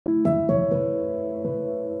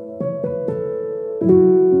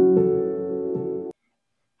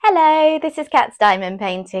Hello, this is Cat's Diamond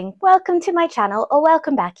Painting. Welcome to my channel, or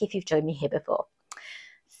welcome back if you've joined me here before.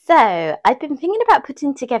 So, I've been thinking about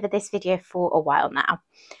putting together this video for a while now.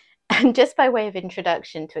 And just by way of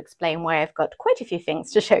introduction to explain why I've got quite a few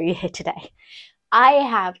things to show you here today, I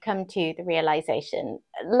have come to the realization,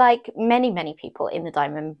 like many people in the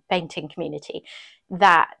diamond painting community,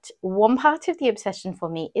 that one part of the obsession for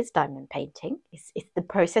me is diamond painting. It's the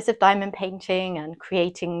process of diamond painting and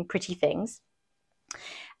creating pretty things.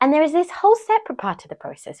 And there is this whole separate part of the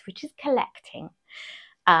process, which is collecting.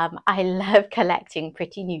 I love collecting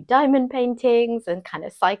pretty new diamond paintings and kind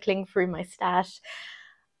of cycling through my stash.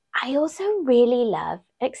 I also really love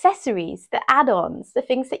accessories, the add-ons, the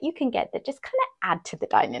things that you can get that just kind of add to the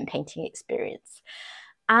diamond painting experience.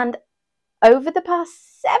 And over the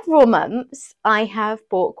past several months, I have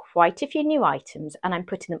bought quite a few new items, and I'm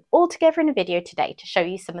putting them all together in a video today to show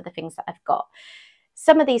you some of the things that I've got.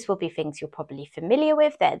 Some of these will be things you're probably familiar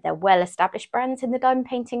with. They're well-established brands in the diamond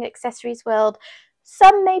painting accessories world.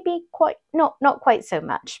 Some may be not quite so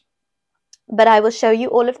much. But I will show you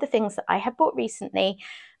all of the things that I have bought recently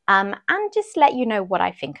and just let you know what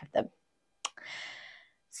I think of them.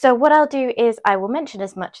 So what I'll do is I will mention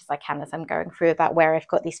as much as I can as I'm going through about where I've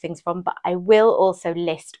got these things from, but I will also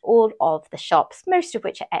list all of the shops, most of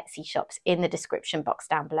which are Etsy shops, in the description box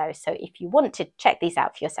down below. So if you want to check these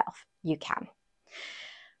out for yourself, you can.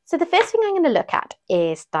 So the first thing I'm going to look at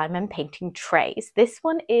is diamond painting trays. This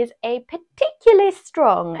one is a particularly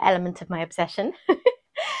strong element of my obsession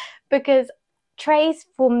because trays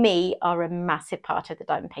for me are a massive part of the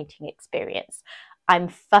diamond painting experience. I'm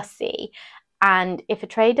fussy, and if a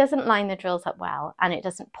tray doesn't line the drills up well and it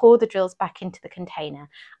doesn't pour the drills back into the container,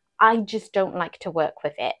 I just don't like to work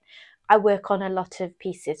with it. I work on a lot of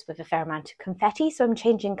pieces with a fair amount of confetti, so I'm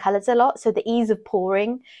changing colours a lot. So the ease of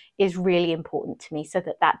pouring is really important to me so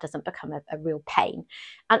that that doesn't become a real pain.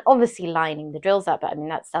 And obviously lining the drills up, I mean,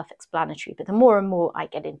 that's self-explanatory. But the more and more I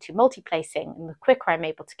get into multi-placing and the quicker I'm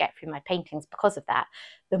able to get through my paintings because of that,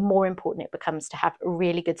 the more important it becomes to have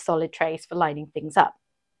really good solid trays for lining things up.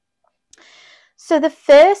 So the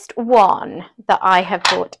first one that I have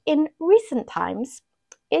bought in recent times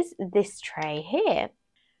is this tray here.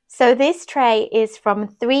 So this tray is from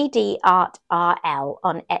 3D Art RL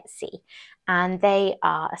on Etsy, and they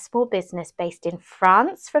are a small business based in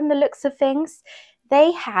France from the looks of things.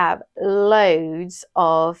 They have loads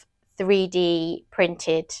of 3D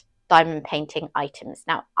printed diamond painting items.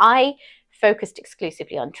 Now, I focused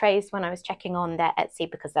exclusively on trays when I was checking on their Etsy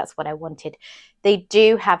because that's what I wanted. They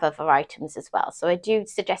do have other items as well, so I do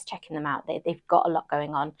suggest checking them out. They've got a lot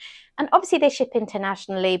going on, and obviously they ship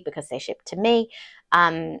internationally because they ship to me.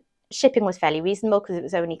 Shipping was fairly reasonable because it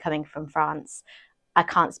was only coming from France. I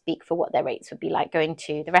can't speak for what their rates would be like going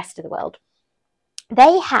to the rest of the world.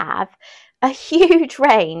 They have a huge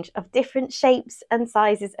range of different shapes and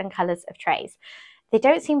sizes and colours of trays. They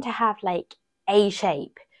don't seem to have like a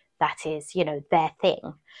shape that is, you know, their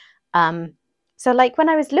thing. So like when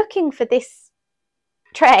I was looking for this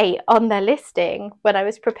tray on their listing, when I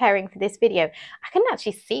was preparing for this video, I couldn't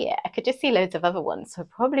actually see it. I could just see loads of other ones, so I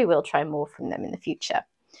probably will try more from them in the future.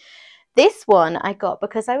 This one I got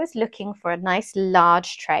because I was looking for a nice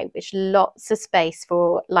large tray with lots of space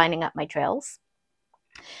for lining up my drills.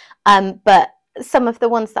 But some of the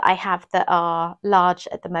ones that I have that are large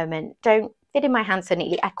at the moment don't fit in my hand so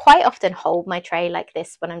neatly. I quite often hold my tray like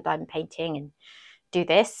this when I'm diamond painting and do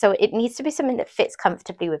this, so it needs to be something that fits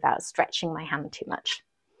comfortably without stretching my hand too much.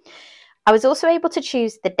 I was also able to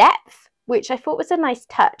choose the depth, which I thought was a nice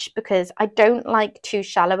touch because I don't like too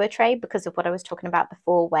shallow a tray because of what I was talking about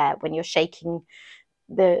before, where when you're shaking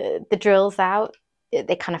the drills out,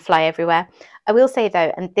 they kind of fly everywhere. I will say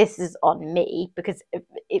though, and this is on me because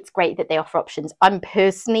it's great that they offer options, I'm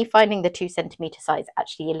personally finding the 2 centimetre size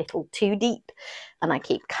actually a little too deep, and I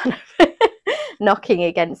keep kind of knocking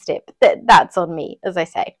against it. But that's on me, as I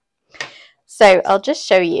say. So I'll just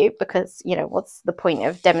show you because, you know, what's the point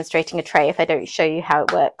of demonstrating a tray if I don't show you how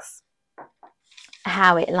it works,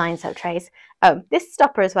 how it lines up trays. Oh, this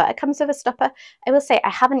stopper as well. It comes with a stopper. I will say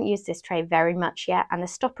I haven't used this tray very much yet, and the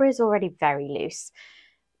stopper is already very loose.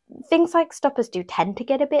 Things like stoppers do tend to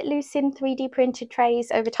get a bit loose in 3D printed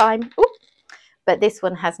trays over time. Ooh, but this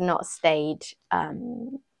one has not stayed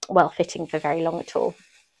well fitting for very long at all.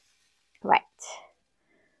 Right,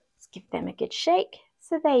 let's give them a good shake.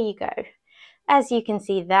 So there you go. As you can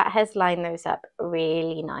see, that has lined those up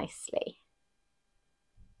really nicely.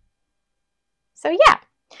 So yeah,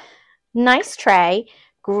 nice tray,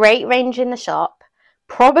 great range in the shop,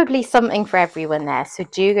 probably something for everyone there, so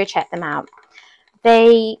do go check them out.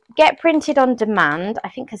 They get printed on demand, I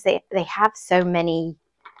think, because they have so many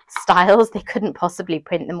styles. They couldn't possibly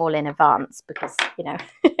print them all in advance because, you know,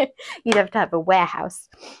 you'd have to have a warehouse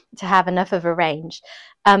to have enough of a range.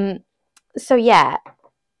 So yeah,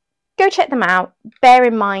 go check them out. Bear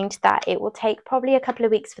in mind that it will take probably a couple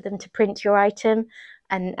of weeks for them to print your item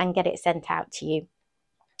and get it sent out to you.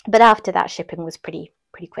 But after that, shipping was pretty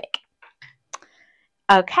quick.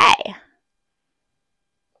 Okay.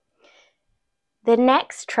 The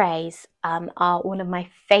next trays are one of my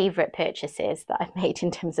favourite purchases that I've made in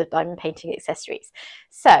terms of diamond painting accessories.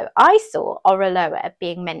 So I saw Oraloa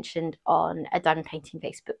being mentioned on a diamond painting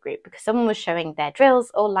Facebook group because someone was showing their drills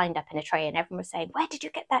all lined up in a tray and everyone was saying, where did you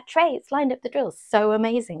get that tray? It's lined up the drills so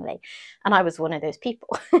amazingly. And I was one of those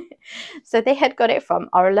people. So they had got it from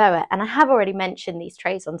Oraloa, and I have already mentioned these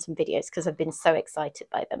trays on some videos because I've been so excited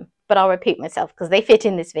by them. But I'll repeat myself because they fit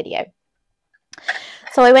in this video.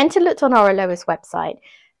 So I went and looked on Oraloa's website.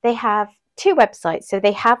 They have two websites. So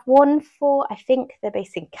they have one for, I think they're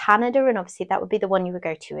based in Canada, and obviously that would be the one you would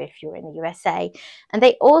go to if you're in the USA. And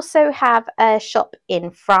they also have a shop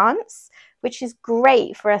in France, which is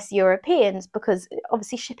great for us Europeans because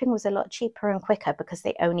obviously shipping was a lot cheaper and quicker because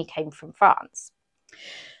they only came from France.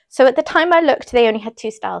 So at the time I looked, they only had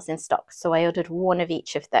 2 styles in stock. So I ordered one of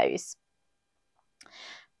each of those.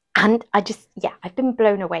 And I've been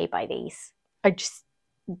blown away by these.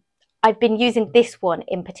 I've been using this one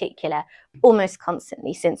in particular almost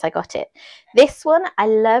constantly since I got it. This one, I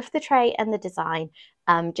love the tray and the design.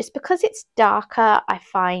 Just because it's darker, I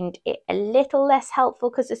find it a little less helpful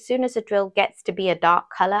because as soon as a drill gets to be a dark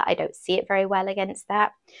colour, I don't see it very well against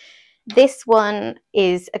that. This one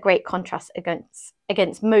is a great contrast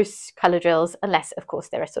against most colour drills, unless, of course,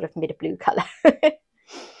 they're a sort of mid-blue colour.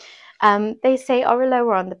 They say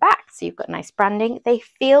Oraloa on the back, so you've got nice branding. They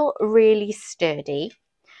feel really sturdy.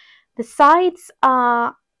 The sides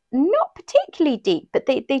are not particularly deep, but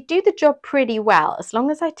they do the job pretty well, as long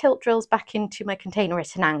as I tilt drills back into my container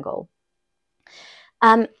at an angle.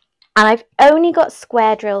 And I've only got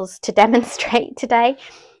square drills to demonstrate today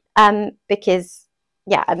because,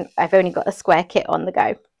 yeah, I've only got a square kit on the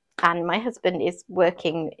go. And my husband is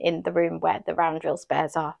working in the room where the round drill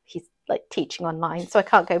spares are. He's like teaching online, so I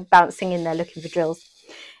can't go bouncing in there looking for drills.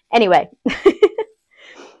 Anyway,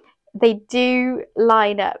 they do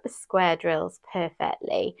line up square drills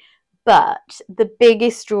perfectly. But the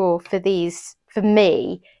biggest draw for these, for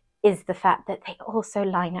me, is the fact that they also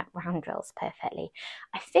line up round drills perfectly.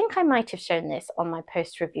 I think I might have shown this on my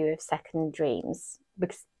post review of Second Dreams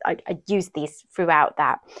because I used these throughout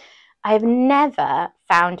that. I've never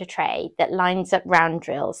found a tray that lines up round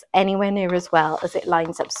drills anywhere near as well as it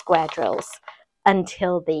lines up square drills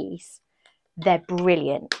until these. They're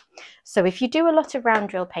brilliant. So if you do a lot of round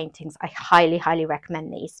drill paintings, I highly, highly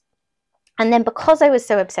recommend these. And then because I was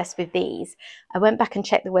so obsessed with these, I went back and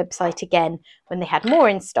checked the website again when they had more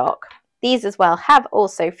in stock. These as well have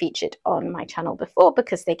also featured on my channel before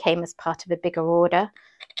because they came as part of a bigger order.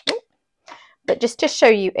 But just to show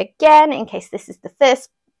you again, in case this is the first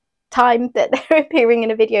time that they're appearing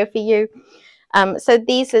in a video for you. So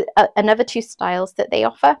these are another 2 styles that they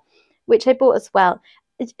offer, which I bought as well.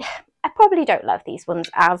 I probably don't love these ones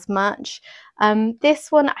as much. This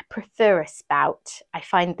one, I prefer a spout. I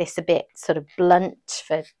find this a bit sort of blunt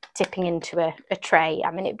for tipping into a tray.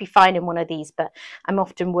 I mean, it'd be fine in one of these, but I'm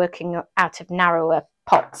often working out of narrower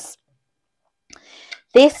pots.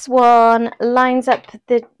 This one lines up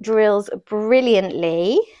the drills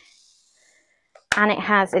brilliantly. And it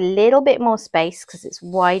has a little bit more space because it's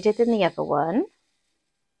wider than the other one.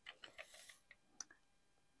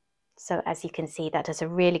 So as you can see, that does a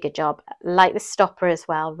really good job. Like the stopper as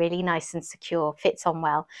well, really nice and secure, fits on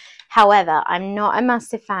well. However, I'm not a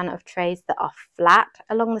massive fan of trays that are flat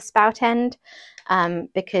along the spout end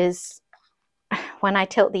because when I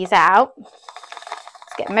tilt these out,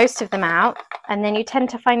 let's get most of them out, and then you tend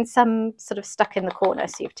to find some sort of stuck in the corner.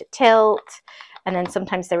 So you have to tilt, and then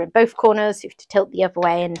sometimes they're in both corners, so you have to tilt the other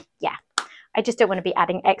way. And yeah, I just don't want to be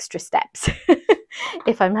adding extra steps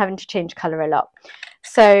if I'm having to change colour a lot.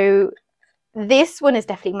 So this one is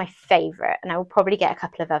definitely my favourite, and I will probably get a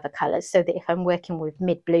couple of other colours so that if I'm working with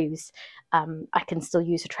mid blues, I can still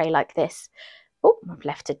use a tray like this. Oh, I've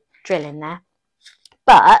left a drill in there.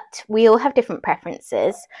 But we all have different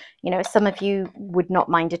preferences. You know, some of you would not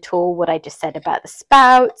mind at all what I just said about the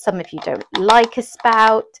spout. Some of you don't like a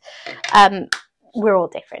spout. We're all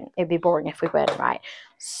different. It'd be boring if we weren't, right?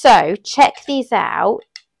 So check these out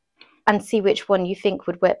and see which one you think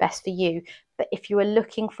would work best for you. But if you are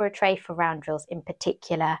looking for a tray for round drills in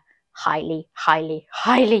particular, highly, highly,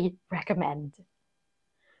 highly recommend.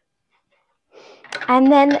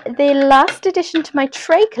 And then the last addition to my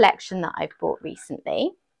tray collection that I've bought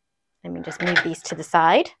recently, let me just move these to the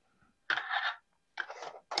side.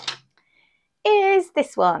 is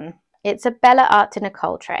this one. It's a Bella Art De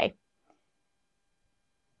Nicole tray.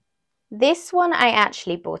 This one I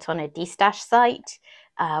actually bought on a destash site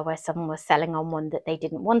where someone was selling on one that they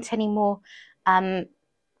didn't want anymore. I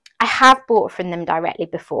have bought from them directly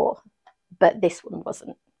before, but this one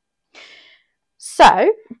wasn't.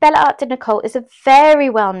 So Bella Art De Nicole is a very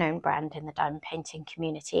well-known brand in the diamond painting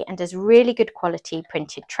community and does really good quality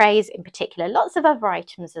printed trays in particular. Lots of other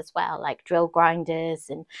items as well, like drill grinders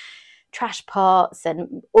and trash pots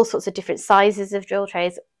and all sorts of different sizes of drill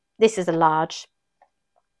trays. This is a large.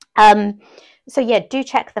 So yeah, do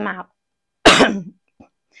check them out.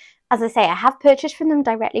 As I say, I have purchased from them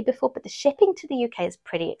directly before, but the shipping to the UK is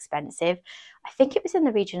pretty expensive. I think it was in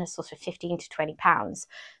the region of sort of £15 to £20.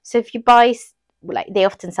 So if you buy, like they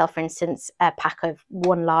often sell, for instance, a pack of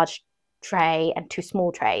one large tray and two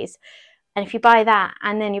small trays. And if you buy that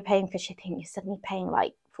and then you're paying for shipping, you're suddenly paying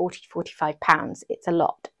like £40, £45. It's a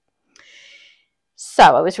lot.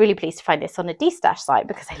 So I was really pleased to find this on a destash site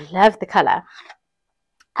because I love the colour.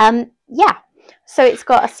 Yeah, so it's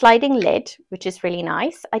got a sliding lid, which is really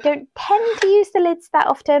nice. I don't tend to use the lids that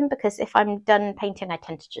often because if I'm done painting, I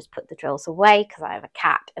tend to just put the drills away because I have a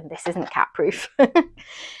cat and this isn't cat proof.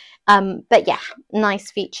 But yeah,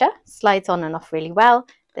 nice feature, slides on and off really well.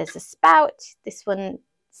 There's a spout, this one,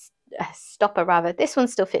 a stopper rather, this one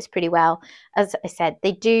still fits pretty well. As I said,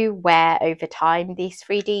 they do wear over time, these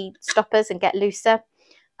 3D stoppers, and get looser.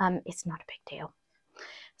 It's not a big deal.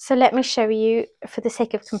 So let me show you, for the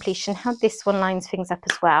sake of completion, how this one lines things up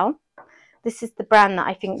as well. This is the brand that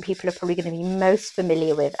I think people are probably going to be most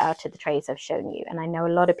familiar with out of the trays I've shown you. And I know a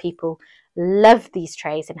lot of people love these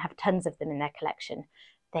trays and have tons of them in their collection.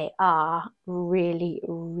 They are really,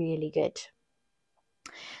 really good.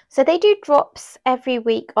 So they do drops every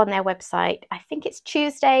week on their website. I think it's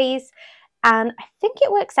Tuesdays, and I think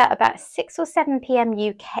it works out about 6 or 7 p.m.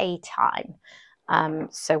 UK time.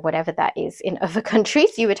 So whatever that is in other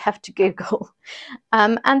countries, you would have to Google.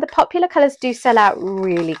 And the popular colours do sell out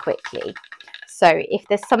really quickly. So if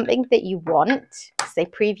there's something that you want, because they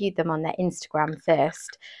previewed them on their Instagram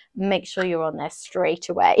first, make sure you're on there straight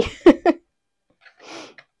away.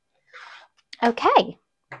 Okay,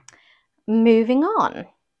 moving on.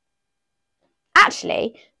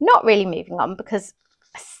 Actually, not really moving on, because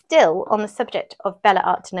still on the subject of Bella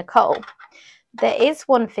Art De Nicole, there is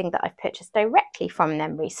one thing that I've purchased directly from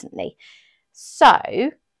them recently.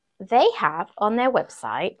 So they have on their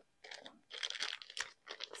website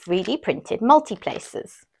 3D printed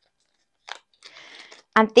multi-placers.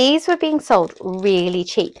 And these were being sold really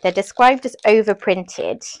cheap. They're described as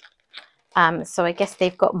overprinted. So I guess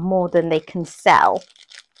they've got more than they can sell.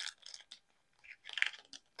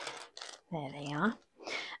 There they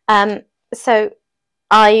are. So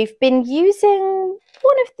I've been using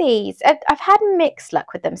one of these. I've had mixed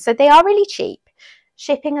luck with them. So they are really cheap.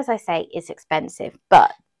 Shipping, as I say, is expensive,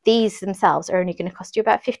 but these themselves are only going to cost you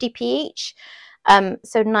about 50p each.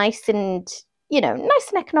 So nice and, nice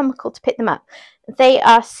and economical to pick them up. They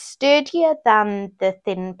are sturdier than the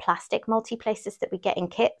thin plastic multi-placers that we get in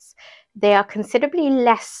kits. They are considerably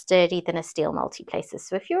less sturdy than a steel multi-placer.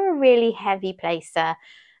 So if you're a really heavy placer,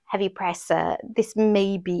 heavy presser, this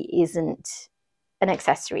maybe isn't an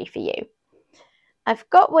accessory for you. I've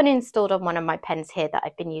got one installed on one of my pens here that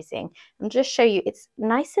I've been using. I'll just show you, it's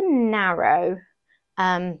nice and narrow.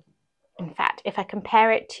 In fact, if I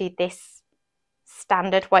compare it to this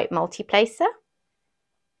standard white multi-placer,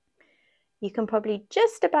 you can probably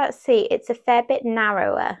just about see it's a fair bit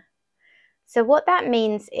narrower. So what that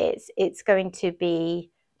means is it's going to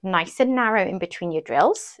be nice and narrow in between your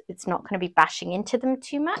drills. It's not going to be bashing into them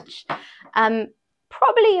too much.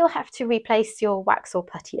 Probably you'll have to replace your wax or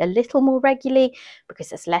putty a little more regularly because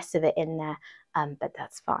there's less of it in there, but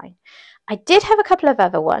that's fine. I did have a couple of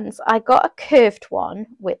other ones. I got a curved one,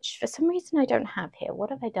 which for some reason I don't have here. What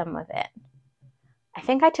have I done with it? I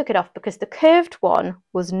think I took it off because the curved one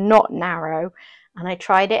was not narrow, and I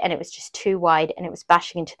tried it and it was just too wide and it was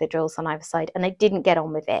bashing into the drills on either side, and I didn't get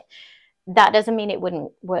on with it. That doesn't mean it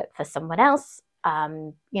wouldn't work for someone else.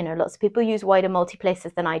 Lots of people use wider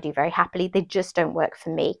multi-placers than I do very happily. They just don't work for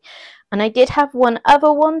me. And I did have one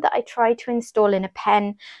other one that I tried to install in a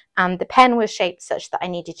pen, and the pen was shaped such that I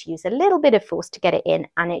needed to use a little bit of force to get it in,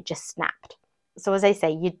 and it just snapped. So as I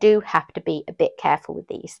say, you do have to be a bit careful with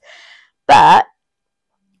these. But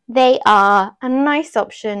they are a nice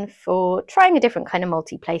option for trying a different kind of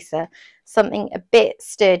multi-placer, something a bit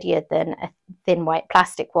sturdier than a thin white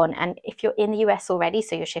plastic one. And if you're in the US already,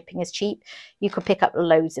 so your shipping is cheap, you could pick up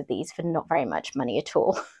loads of these for not very much money at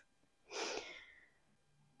all.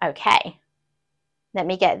 Okay, let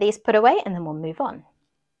me get these put away and then we'll move on.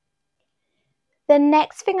 The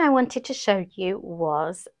next thing I wanted to show you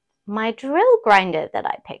was my drill grinder that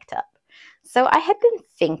I picked up. So I had been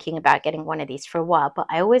thinking about getting one of these for a while, but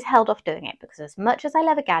I always held off doing it because as much as I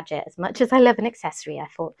love a gadget, as much as I love an accessory, I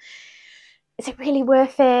thought, is it really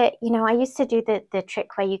worth it? You know, I used to do the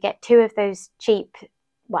trick where you get 2 of those cheap,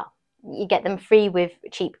 well, you get them free with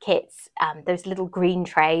cheap kits, those little green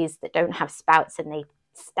trays that don't have spouts and they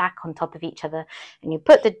stack on top of each other, and you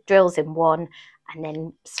put the drills in one and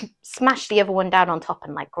then smash the other one down on top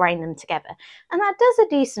and like grind them together, and that does a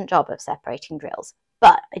decent job of separating drills.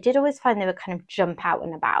 But I did always find they would kind of jump out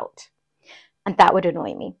and about, and that would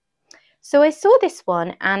annoy me. So I saw this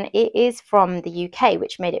one, and it is from the UK,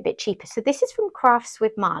 which made it a bit cheaper. So this is from Crafts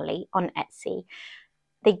with Marley on Etsy.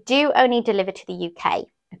 They do only deliver to the UK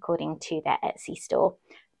according to their Etsy store,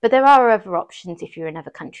 but there are other options if you're in other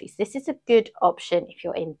countries. This is a good option if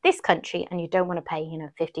you're in this country and you don't want to pay, you know,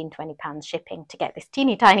 £15–20 shipping to get this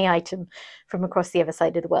teeny tiny item from across the other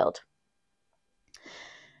side of the world.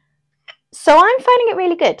 So I'm finding it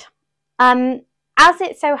really good. As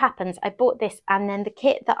it so happens, I bought this, and then the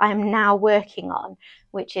kit that I'm now working on,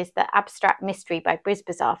 which is the Abstract Mystery by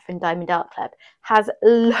Brisbazar from Diamond Art Club, has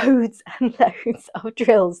loads and loads of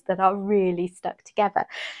drills that are really stuck together.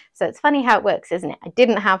 So it's funny how it works, isn't it? I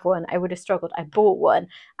didn't have one, I would have struggled. I bought one,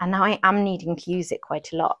 and now I am needing to use it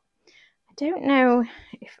quite a lot. I don't know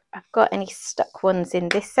if I've got any stuck ones in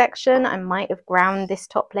this section. I might have ground this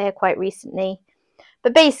top layer quite recently.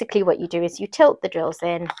 But basically what you do is you tilt the drills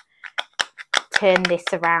in, turn this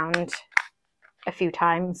around a few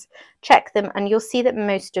times, check them, and you'll see that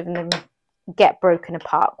most of them get broken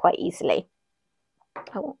apart quite easily.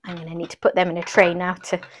 Oh, I'm going to need to put them in a tray now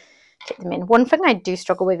to tip them in. One thing I do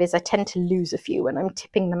struggle with is I tend to lose a few when I'm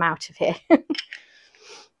tipping them out of here.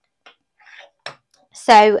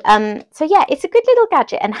 So yeah, it's a good little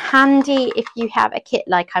gadget and handy if you have a kit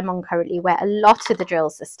like I'm on currently, where a lot of the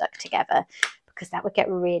drills are stuck together, because that would get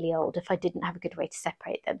really old if I didn't have a good way to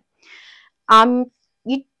separate them.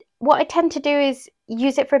 What I tend to do is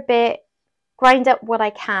use it for a bit, grind up what I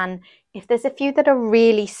can. If there's a few that are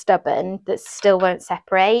really stubborn that still won't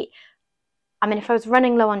separate, I mean, if I was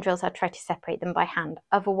running low on drills, I'd try to separate them by hand.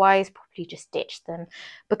 Otherwise, probably just ditch them,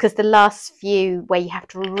 because the last few where you have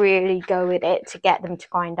to really go with it to get them to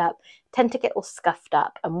grind up tend to get all scuffed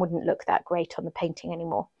up and wouldn't look that great on the painting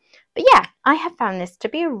anymore. But yeah, I have found this to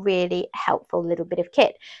be a really helpful little bit of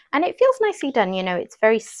kit, and it feels nicely done. You know, it's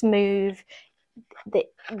very smooth.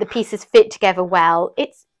 The pieces fit together well.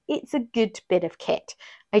 It's a good bit of kit.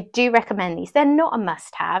 I do recommend these. They're not a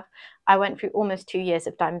must-have. I went through almost 2 years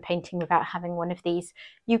of diamond painting without having one of these.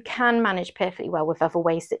 You can manage perfectly well with other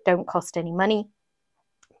ways that don't cost any money.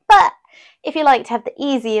 But if you like to have the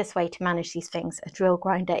easiest way to manage these things, a drill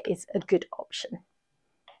grinder is a good option.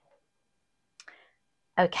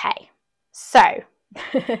 Okay, so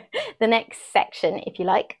the next section, if you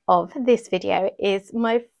like, of this video is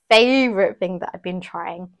my favourite thing that I've been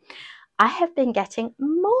trying. I have been getting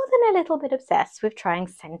more than a little bit obsessed with trying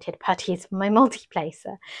scented putties for my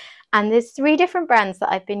multi-placer. And there's 3 different brands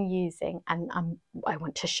that I've been using, and I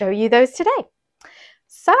want to show you those today.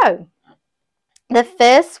 So the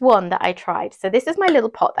first one that I tried, so this is my little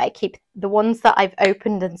pot that I keep the ones that I've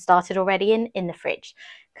opened and started already in the fridge,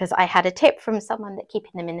 because I had a tip from someone that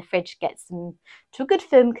keeping them in the fridge gets them to a good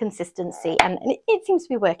firm consistency, and it seems to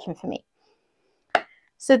be working for me.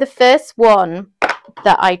 So the first one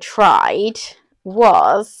that I tried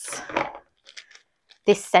was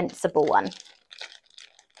this Scentsible one.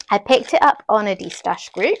 I picked it up on a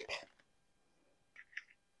destash group,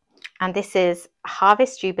 and this is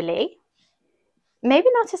Harvest Jubilee. Maybe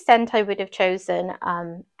not a scent I would have chosen,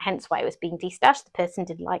 hence why it was being destashed. The person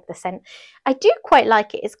didn't like the scent. I do quite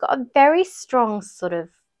like it. It's got a very strong sort of,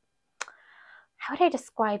 how would I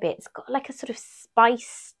describe it? It's got like a sort of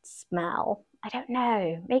spiced smell. I don't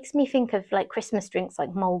know. Makes me think of like Christmas drinks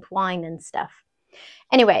like mulled wine and stuff.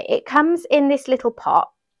 Anyway, it comes in this little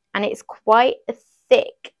pot, and it's quite a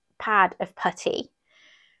thick pad of putty.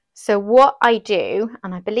 So what I do,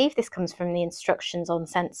 and I believe this comes from the instructions on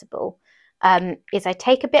Scentsible, is I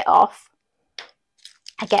take a bit off,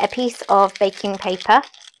 I get a piece of baking paper,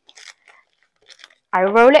 I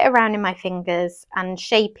roll it around in my fingers and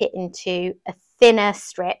shape it into a thinner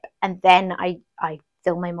strip, and then I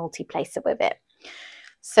fill my multi-placer with it.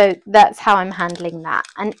 So that's how I'm handling that,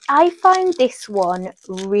 and I find this one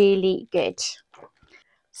really good.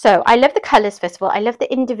 So I love the colours, first of all. I love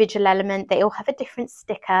the individual element. They all have a different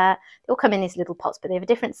sticker. They all come in these little pots, but they have a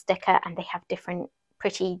different sticker, and they have different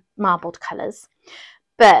pretty marbled colours.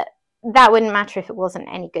 But that wouldn't matter if it wasn't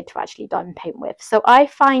any good to actually diamond paint with. So I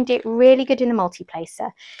find it really good in the multi-placer.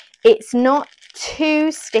 It's not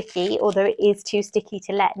too sticky, although it is too sticky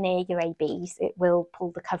to let near your ABs. It will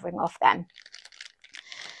pull the covering off them.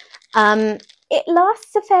 It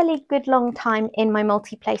lasts a fairly good long time in my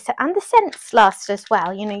multi-placer, and the scents last as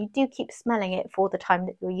well. You know, you do keep smelling it for the time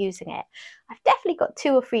that you're using it. I've definitely got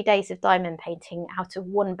 2 or 3 days of diamond painting out of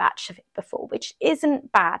one batch of it before, which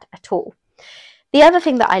isn't bad at all. The other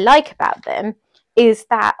thing that I like about them is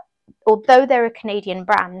that although they're a Canadian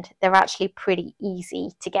brand, they're actually pretty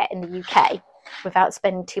easy to get in the UK without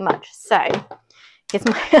spending too much. So here's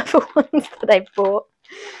my other ones that I bought.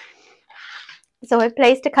 So I've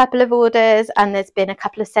placed a couple of orders, and there's been a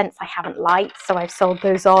couple of scents I haven't liked, so I've sold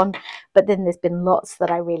those on, but then there's been lots that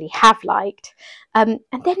I really have liked. And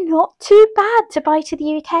they're not too bad to buy to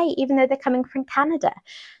the UK, even though they're coming from Canada.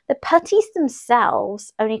 The putties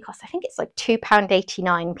themselves only cost, I think it's like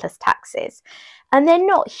 £2.89 plus taxes. And they're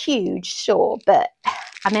not huge, sure, but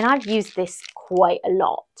I mean, I've used this quite a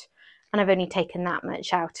lot, and I've only taken that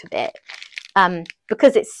much out of it.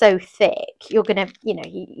 Because it's so thick, you're going to, you know,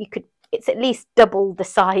 you could, it's at least double the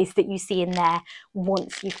size that you see in there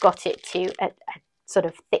once you've got it to a sort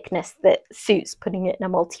of thickness that suits putting it in a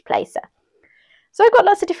multi-placer. So I've got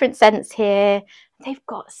lots of different scents here. They've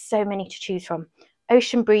got so many to choose from.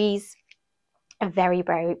 Ocean Breeze, are very,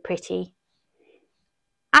 very pretty.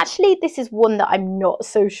 Actually, this is one that I'm not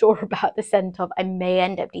so sure about the scent of. I may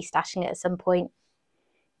end up destashing it at some point.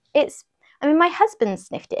 I mean, my husband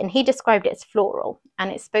sniffed it and he described it as floral,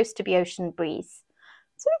 and it's supposed to be Ocean Breeze.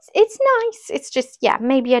 So it's nice. It's just, yeah,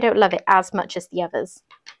 maybe I don't love it as much as the others.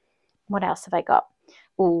 What else have I got?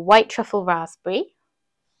 Oh, White Truffle Raspberry.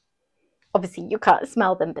 Obviously, you can't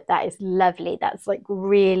smell them, but that is lovely. That's like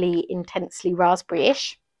really intensely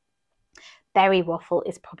raspberry-ish. Berry Waffle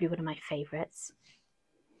is probably one of my favourites.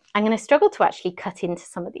 I'm going to struggle to actually cut into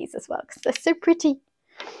some of these as well because they're so pretty.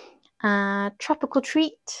 Tropical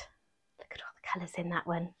Treat. Look at all the colours in that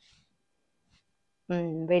one.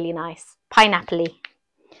 Really nice. Pineapple-y.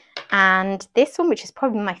 And this one, which is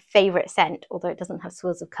probably my favourite scent, although it doesn't have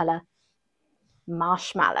swirls of colour,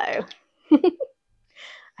 Marshmallow.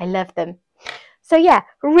 I love them. So yeah,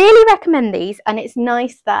 really recommend these, and it's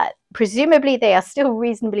nice that presumably they are still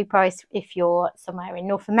reasonably priced if you're somewhere in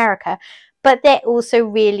North America, but they're also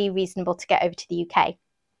really reasonable to get over to the UK.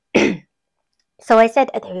 So I said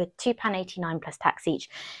they were £2.89 plus tax each,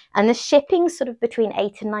 and the shipping sort of between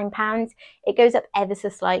 £8 and £9. It goes up ever so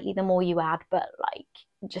slightly the more you add, but like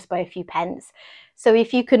just by a few pence. So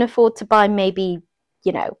if you can afford to buy maybe,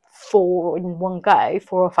 you know, 4 in one go,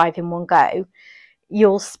 4 or 5 in one go,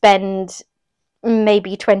 you'll spend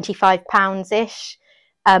maybe £25-ish,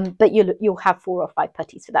 but you'll have 4 or 5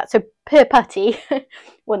 putties for that. So per putty,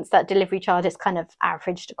 once that delivery charge is kind of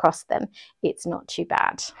averaged across them, it's not too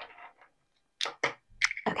bad.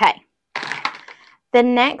 Okay, the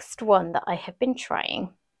next one that I have been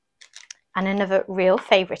trying, and another real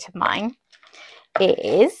favourite of mine,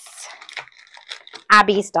 is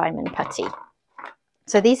Abbie's Diamond Putty.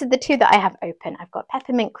 So these are the 2 that I have open. I've got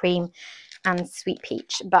Peppermint Cream and Sweet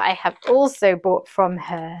Peach, but I have also bought from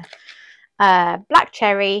her Black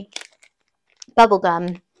Cherry,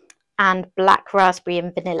 Bubblegum, and Black Raspberry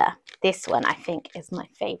and Vanilla. This one I think is my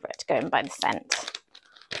favourite, going by the scent.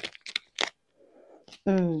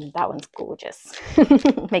 That one's gorgeous.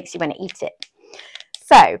 Makes you want to eat it.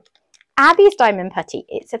 So Abbie's Diamond Putty,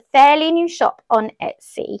 it's a fairly new shop on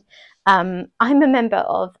Etsy. I'm a member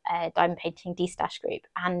of a diamond painting destash group,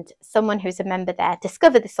 and someone who's a member there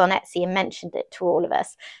discovered this on Etsy and mentioned it to all of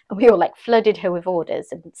us, and we all like flooded her with orders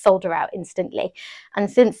and sold her out instantly. And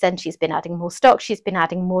since then she's been adding more stock, she's been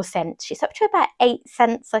adding more scents. She's up to about 8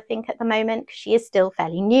 scents I think at the moment, because she is still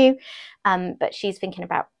fairly new, but she's thinking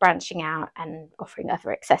about branching out and offering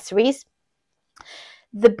other accessories.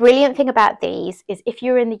 The brilliant thing about these is if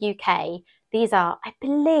you're in the UK, these are, I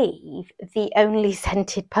believe, the only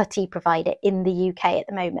scented putty provider in the UK at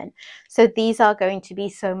the moment. So these are going to be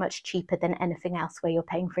so much cheaper than anything else where you're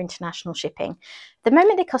paying for international shipping. At the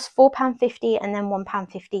moment they cost £4.50 and then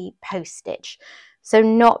 £1.50 postage. So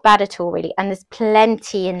not bad at all really. And there's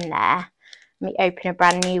plenty in there. Let me open a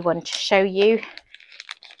brand new one to show you.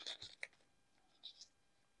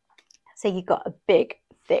 So you've got a big,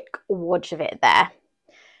 thick wodge of it there.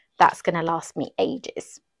 That's going to last me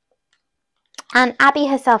ages. And Abbie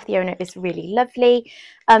herself, the owner, is really lovely.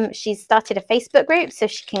 She's started a Facebook group so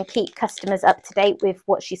she can keep customers up to date with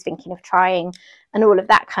what she's thinking of trying and all of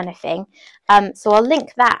that kind of thing. So I'll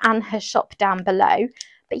link that and her shop down below.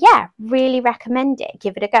 But yeah, really recommend it.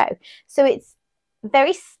 Give it a go. So it's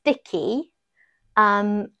very sticky.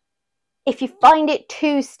 If you find it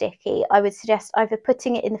too sticky, I would suggest either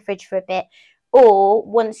putting it in the fridge for a bit, or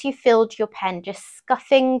once you've filled your pen, just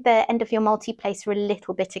scuffing the end of your multi-placer a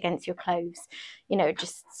little bit against your clothes, you know,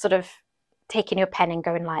 just sort of taking your pen and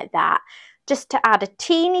going like that, just to add a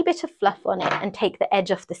teeny bit of fluff on it and take the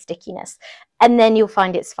edge off the stickiness. And then you'll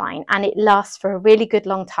find it's fine, and it lasts for a really good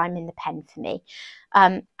long time in the pen for me.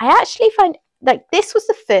 I actually find, like, this was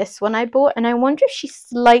the first one I bought, and I wonder if she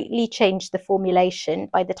slightly changed the formulation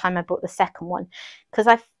by the time I bought the second one, because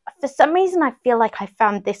for some reason I feel like I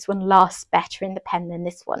found this one lasts better in the pen than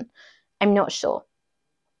this one. I'm not sure.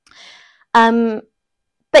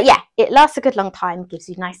 But yeah, it lasts a good long time, gives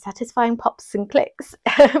you nice satisfying pops and clicks.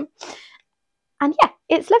 And yeah,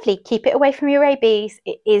 it's lovely. Keep it away from your ABs.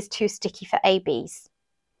 It is too sticky for ABs.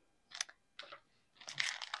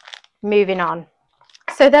 Moving on.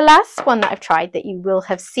 So the last one that I've tried that you will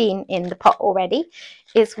have seen in the pot already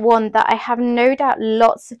is one that I have no doubt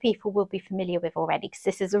lots of people will be familiar with already, because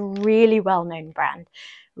this is a really well-known brand,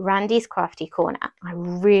 Randy's Crafty Corner. I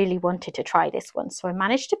really wanted to try this one, so I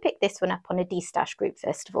managed to pick this one up on a D-Stash group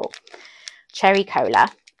first of all. Cherry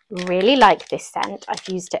Cola. Really like this scent. I've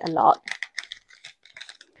used it a lot.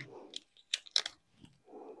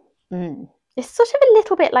 It's sort of a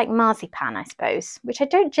little bit like marzipan, I suppose, which I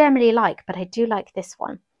don't generally like, but I do like this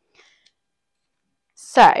one.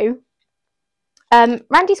 So,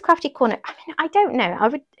 Randy's Crafty Corner, I mean, I don't know.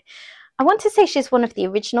 I want to say she's one of the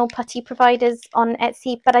original putty providers on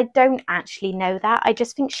Etsy, but I don't actually know that. I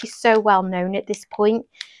just think she's so well known at this point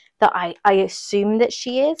that I assume that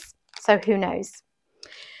she is. So who knows?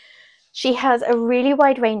 She has a really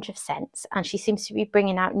wide range of scents, and she seems to be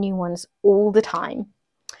bringing out new ones all the time.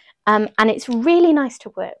 And it's really nice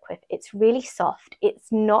to work with. It's really soft. It's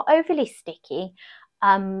not overly sticky.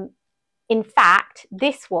 In fact,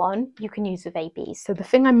 this one you can use with ABs. So the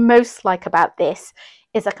thing I most like about this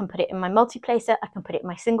is I can put it in my multi-placer, I can put it in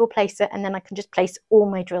my single placer, and then I can just place all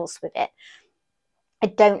my drills with it. I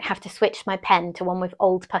don't have to switch my pen to one with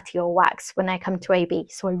old putty or wax when I come to AB.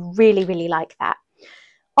 So I really, really like that.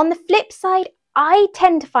 On the flip side, I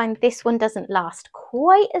tend to find this one doesn't last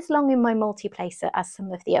quite as long in my multi-placer as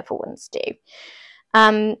some of the other ones do.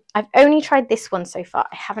 I've only tried this one so far.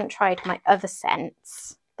 I haven't tried my other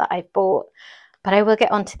scents that I've bought, but I will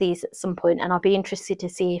get onto these at some point, and I'll be interested to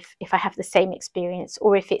see if I have the same experience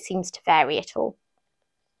or if it seems to vary at all.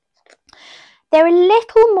 They're a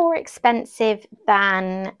little more expensive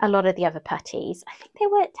than a lot of the other putties. I think they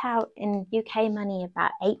worked out in UK money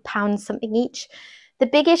about £8 something each. The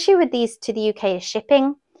big issue with these to the UK is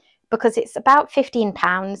shipping, because it's about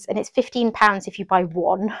 £15, and it's £15 if you buy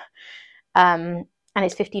one, and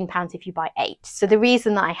it's £15 if you buy 8. So the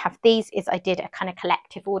reason that I have these is I did a kind of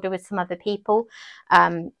collective order with some other people,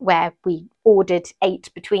 where we ordered 8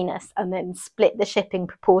 between us and then split the shipping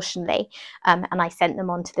proportionally, and I sent them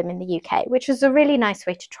on to them in the UK, which was a really nice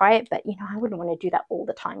way to try it. But you know, I wouldn't want to do that all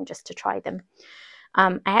the time just to try them.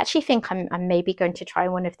 I actually think I'm maybe going to try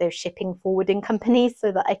one of those shipping forwarding companies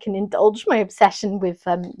so that I can indulge my obsession with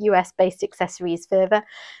US-based accessories further.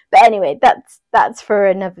 But anyway, that's for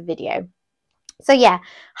another video. So yeah,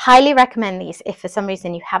 highly recommend these if for some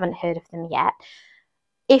reason you haven't heard of them yet.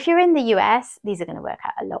 If you're in the US, these are going to work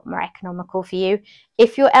out a lot more economical for you.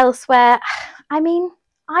 If you're elsewhere, I mean,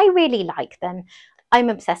 I really like them. I'm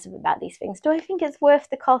obsessive about these things. Do I think it's worth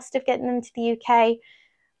the cost of getting them to the UK?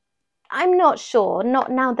 I'm not sure.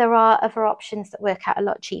 Not now. There are other options that work out a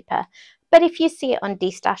lot cheaper. But if you see it on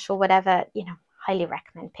D-Stash or whatever, you know, highly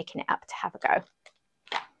recommend picking it up to have a go.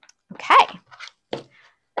 Okay.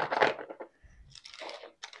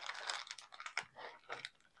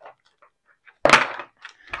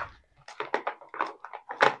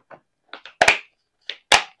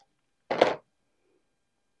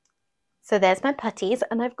 So there's my putties,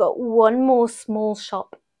 and I've got one more small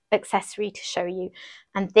shop accessory to show you,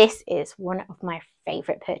 and this is one of my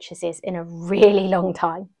favorite purchases in a really long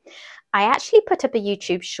time. I actually put up a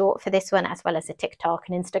YouTube short for this one, as well as a TikTok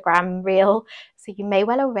and Instagram reel, so you may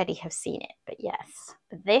well already have seen it. But yes,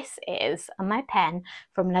 this is my pen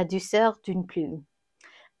from La Douceur d'une Plume,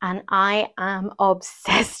 and I am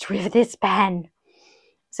obsessed with this pen.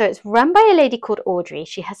 So it's run by a lady called Audrey.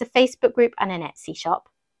 She has a Facebook group and an Etsy shop.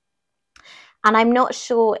 And I'm not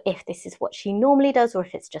sure if this is what she normally does or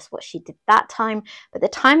if it's just what she did that time. But the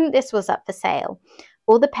time this was up for sale,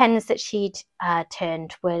 all the pens that she'd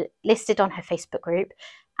turned were listed on her Facebook group,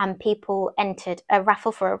 and people entered a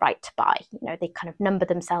raffle for a right to buy. You know, they kind of numbered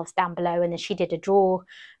themselves down below, and then she did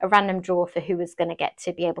a random draw for who was going to get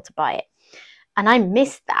to be able to buy it. And I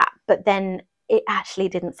missed that. But then it actually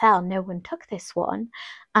didn't sell. No one took this one.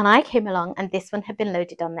 And I came along and this one had been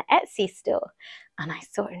loaded on the Etsy store. And I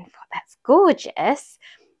saw it and thought, that's gorgeous.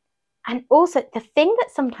 And also the thing that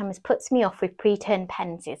sometimes puts me off with pre-turned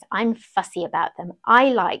pens is I'm fussy about them. I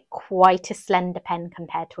like quite a slender pen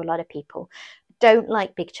compared to a lot of people. Don't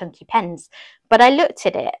like big chunky pens. But I looked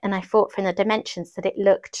at it and I thought from the dimensions that it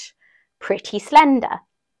looked pretty slender.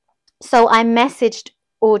 So I messaged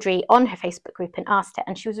Audrey on her Facebook group and asked her,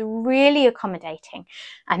 and she was really accommodating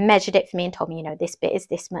and measured it for me and told me, you know, this bit is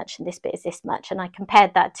this much and this bit is this much. And I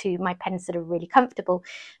compared that to my pens that are really comfortable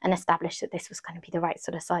and established that this was going to be the right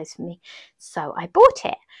sort of size for me. So I bought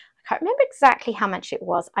it. I can't remember exactly how much it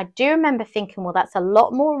was. I do remember thinking, well, that's a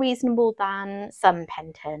lot more reasonable than some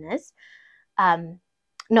pen turners.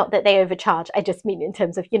 Not that they overcharge. I just mean in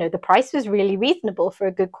terms of, you know, the price was really reasonable for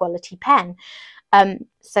a good quality pen.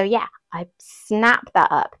 So yeah, I snapped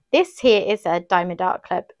that up. This here is a Diamond Art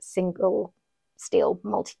Club single steel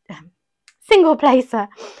single placer.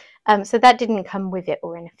 So that didn't come with it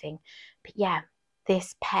or anything. But yeah,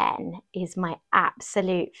 this pen is my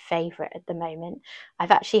absolute favorite at the moment.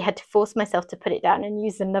 I've actually had to force myself to put it down and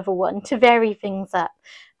use another one to vary things up,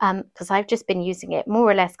 because I've just been using it more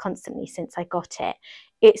or less constantly since I got it.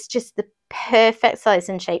 It's just the perfect size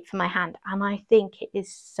and shape for my hand, and I think it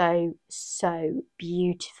is so, so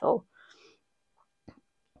beautiful.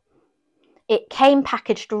 It came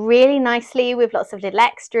packaged really nicely with lots of little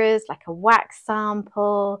extras like a wax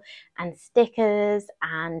sample and stickers,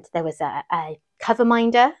 and there was a cover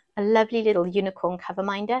minder, a lovely little unicorn cover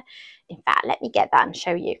minder. In fact, let me get that and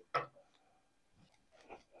show you.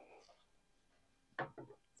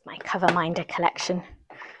 It's my cover minder collection.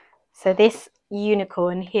 So this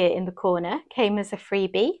unicorn here in the corner came as a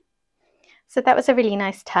freebie. So that was a really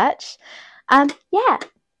nice touch. Yeah,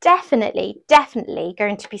 definitely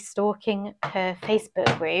going to be stalking her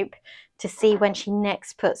Facebook group to see when she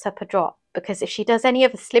next puts up a drop, because if she does any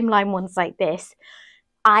other slimline ones like this,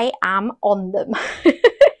 I am on them.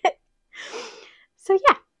 So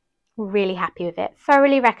yeah, really happy with it.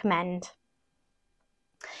 Thoroughly recommend.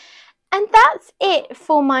 And that's it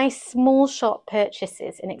for my small shop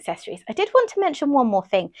purchases and accessories. I did want to mention one more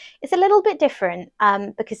thing. It's a little bit different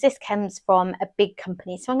because this comes from a big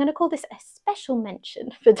company. So I'm going to call this a special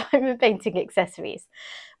mention for diamond painting accessories.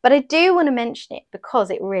 But I do want to mention it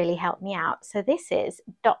because it really helped me out. So this is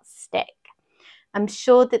Dot Stick. I'm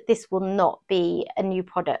sure that this will not be a new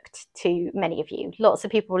product to many of you. Lots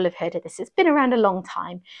of people will have heard of this. It's been around a long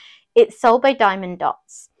time. It's sold by Diamond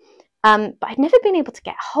Dots. But I've never been able to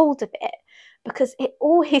get hold of it because it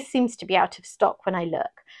always seems to be out of stock when I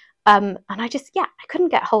look. And I just, yeah, I couldn't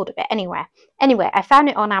get hold of it anywhere. Anyway, I found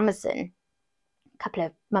it on Amazon a couple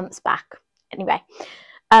of months back. Anyway,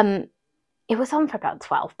 it was on for about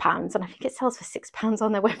 £12 and I think it sells for £6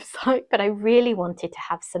 on their website, but I really wanted to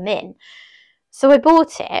have some in. So I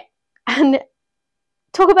bought it, and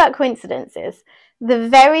talk about coincidences. The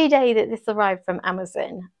very day that this arrived from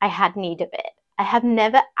Amazon, I had need of it. I have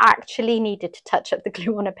never actually needed to touch up the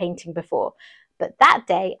glue on a painting before, but that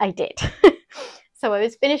day I did. So I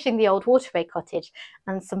was finishing the old waterway cottage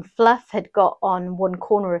and some fluff had got on one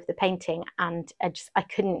corner of the painting and I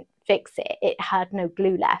couldn't fix it. It had no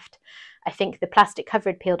glue left. I think the plastic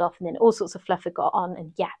cover had peeled off and then all sorts of fluff had got on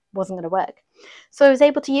and yeah, it wasn't going to work. So I was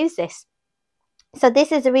able to use this. So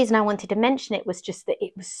this is the reason I wanted to mention it, was just that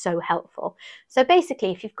it was so helpful. So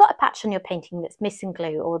basically, if you've got a patch on your painting that's missing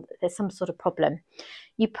glue or there's some sort of problem,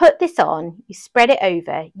 you put this on, you spread it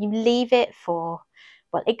over, you leave it for,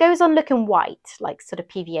 well, it goes on looking white, like sort of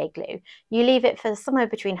PVA glue. You leave it for somewhere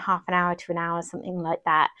between half an hour to an hour, something like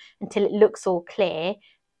that, until it looks all clear,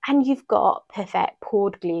 and you've got perfect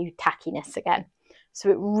poured glue tackiness again. So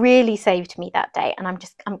it really saved me that day, and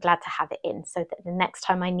I'm glad to have it in so that the next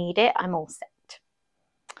time I need it, I'm all set.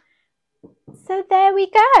 So there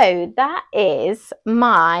we go. That is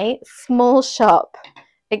my small shop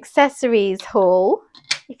accessories haul,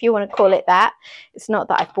 if you want to call it that. It's not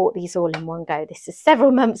that I've bought these all in one go. This is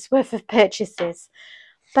several months worth of purchases,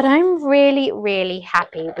 but I'm really, really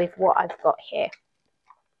happy with what I've got here.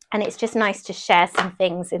 And it's just nice to share some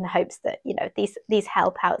things in the hopes that, you know, these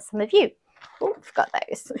help out some of you. Oh, forgot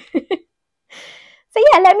those. So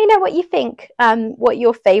yeah, let me know what you think, what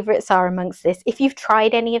your favourites are amongst this, if you've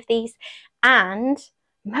tried any of these, and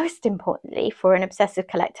most importantly, for an obsessive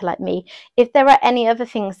collector like me, if there are any other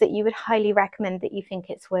things that you would highly recommend that you think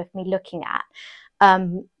it's worth me looking at,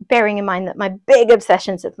 bearing in mind that my big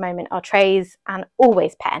obsessions at the moment are trays and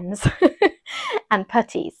always pens and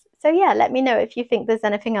putties. So yeah, let me know if you think there's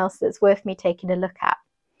anything else that's worth me taking a look at.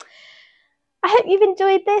 I hope you've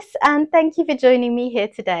enjoyed this, and thank you for joining me here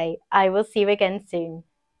today. I will see you again soon.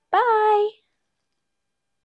 Bye!